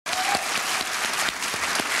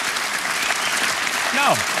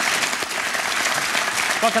Now,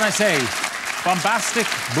 what can I say? Bombastic,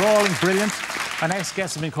 brawling, brilliant. Our next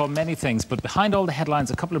guests have been called many things, but behind all the headlines,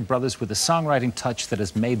 a couple of brothers with a songwriting touch that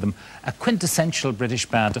has made them a quintessential British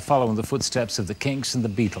band to follow in the footsteps of the Kinks and the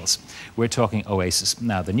Beatles. We're talking Oasis.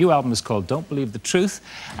 Now, the new album is called Don't Believe the Truth,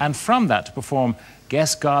 and from that to perform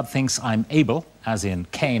Guess God Thinks I'm Abel, as in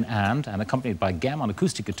Cain and accompanied by Gem on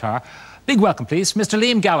acoustic guitar. Big welcome, please, Mr.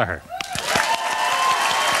 Liam Gallagher.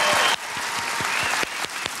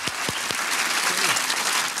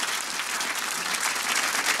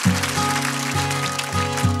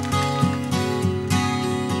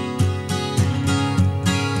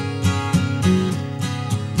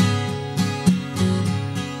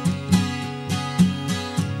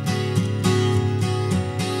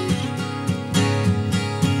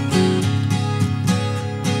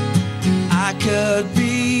 I could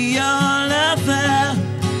be your lover,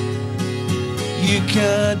 you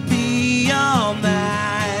could be your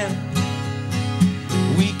man.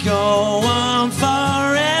 We go on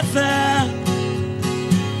forever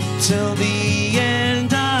till the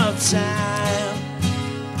end of time.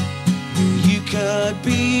 You could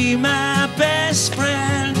be my best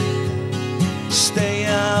friend, stay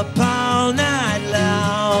up all night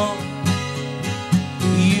long.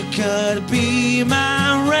 You could be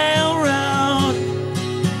my railroad,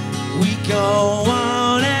 we go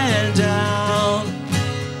on and on.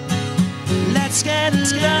 Let's get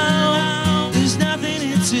low, there's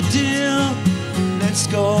nothing to do. Let's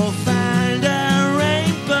go find a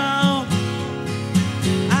rainbow.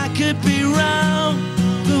 I could be wrong,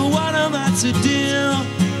 but what am I to do?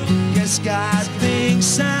 Guess God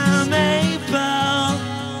thinks I'm Abel.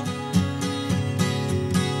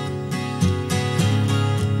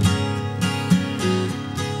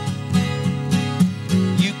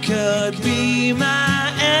 Could be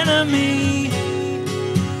my enemy,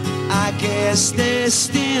 I guess there's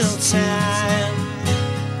still time.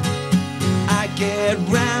 I get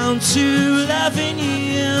round to loving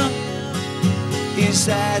you, is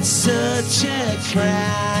that such a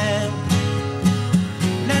crime?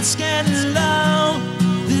 Let's get low,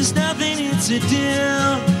 there's nothing to do.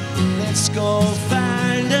 Let's go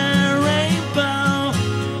find a rainbow.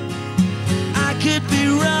 I could be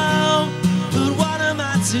wrong, but what am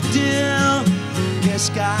I to do? Guess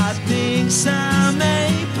God thinks I'm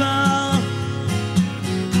able.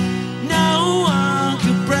 No one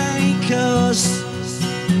could break us,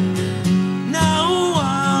 no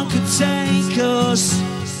one could take us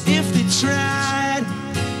if they tried.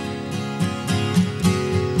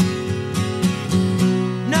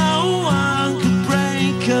 No one could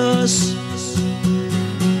break us,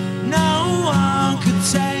 no one could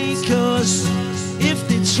take us if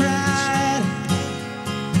they tried.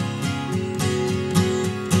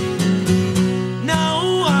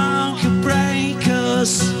 No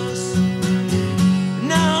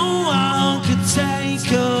one could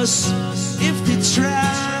take us if they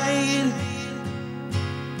tried.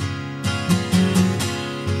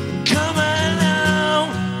 Come along,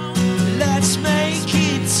 let's make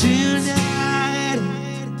it tonight.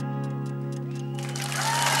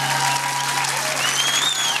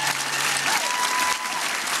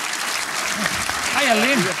 Hiya,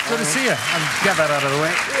 Liam. Good to see you. I'll get that out of the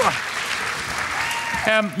way.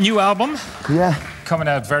 New album. Yeah. Coming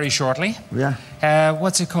out very shortly. Yeah.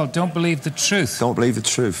 What's it called? Don't Believe the Truth. Don't Believe the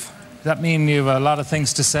Truth. Does that mean you have a lot of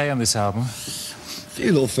things to say on this album? A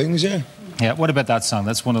few little things, yeah. Yeah, what about that song?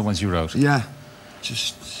 That's one of the ones you wrote. Yeah.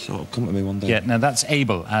 Just sort of come to me one day. Yeah, now that's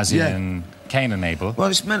Abel, as in Cain and Abel. Well,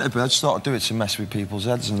 it's meant to be. I just thought I'd do it to mess with people's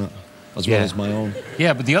heads, and as well as my own.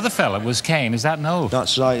 Yeah, but the other fella was Cain, is that no?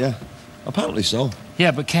 That's right, yeah. Apparently so.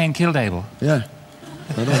 Yeah, but Cain killed Abel. Yeah.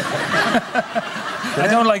 I don't... I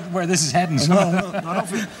don't like where this is heading. So. No, I don't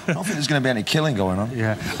think there's going to be any killing going on.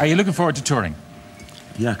 Yeah. Are you looking forward to touring?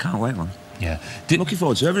 Yeah, I can't wait, man. Yeah. Looking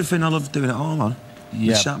forward to everything. I love doing it all, man.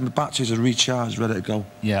 Yeah. My batteries are recharged, ready to go.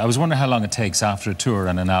 Yeah, I was wondering how long it takes after a tour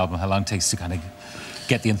and an album, how long it takes to kind of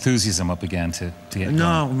get the enthusiasm up again to get going. No,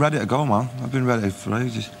 I'm ready to go, man. I've been ready for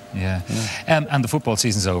ages. Yeah. And the football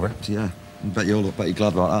season's over. Yeah. I bet you're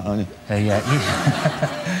glad about that, aren't you? Yeah.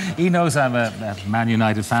 He knows I'm a Man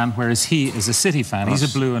United fan, whereas he is a City fan. He's a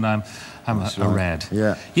blue and I'm a red.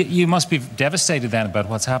 Yeah. You must be devastated then about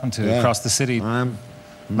what's happened to across the city.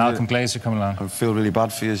 Malcolm Glazer coming along. I feel really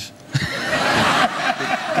bad for you.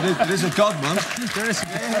 There is a God, man. There is.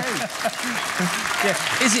 Yeah.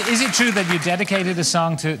 Is it true that you dedicated a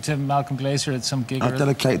song to Malcolm Glazer at some gig? I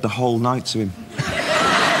dedicated the whole night to him.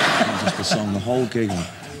 Just the song, the whole gig, man.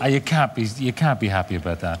 You can't be happy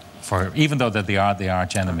about that, even though that they are the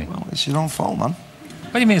arch enemy. Well, it's your own fault, man.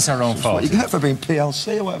 What do you mean it's our own fault? What you get for being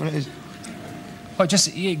PLC or whatever it is. Or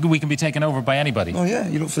just, we can be taken over by anybody? Oh, yeah,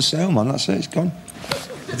 you're up for sale, man. That's it. It's gone.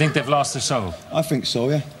 You think they've lost their soul? I think so,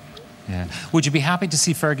 yeah. Yeah. Would you be happy to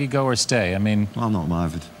see Fergie go or stay? I mean... Well, I'm not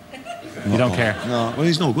bothered. You don't care? No. Well,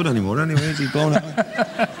 he's not good anymore anyway. Is he blown out?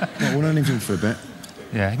 Not won anything for a bit.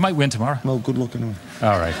 Yeah, he might win tomorrow. Well, good luck anyway.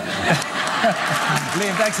 All right.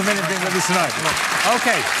 Liam, thanks a million for being with us tonight.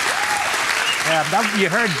 OK. You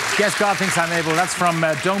heard Guess God Thinks I'm Abel. That's from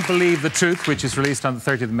Don't Believe the Truth, which is released on the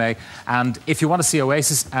 30th of May. And if you want to see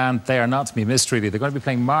Oasis, and they are not to be missed, really, they're going to be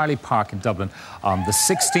playing Marley Park in Dublin on the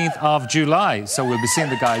 16th of July. So we'll be seeing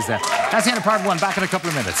the guys there. That's the end of part one. Back in a couple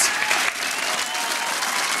of minutes.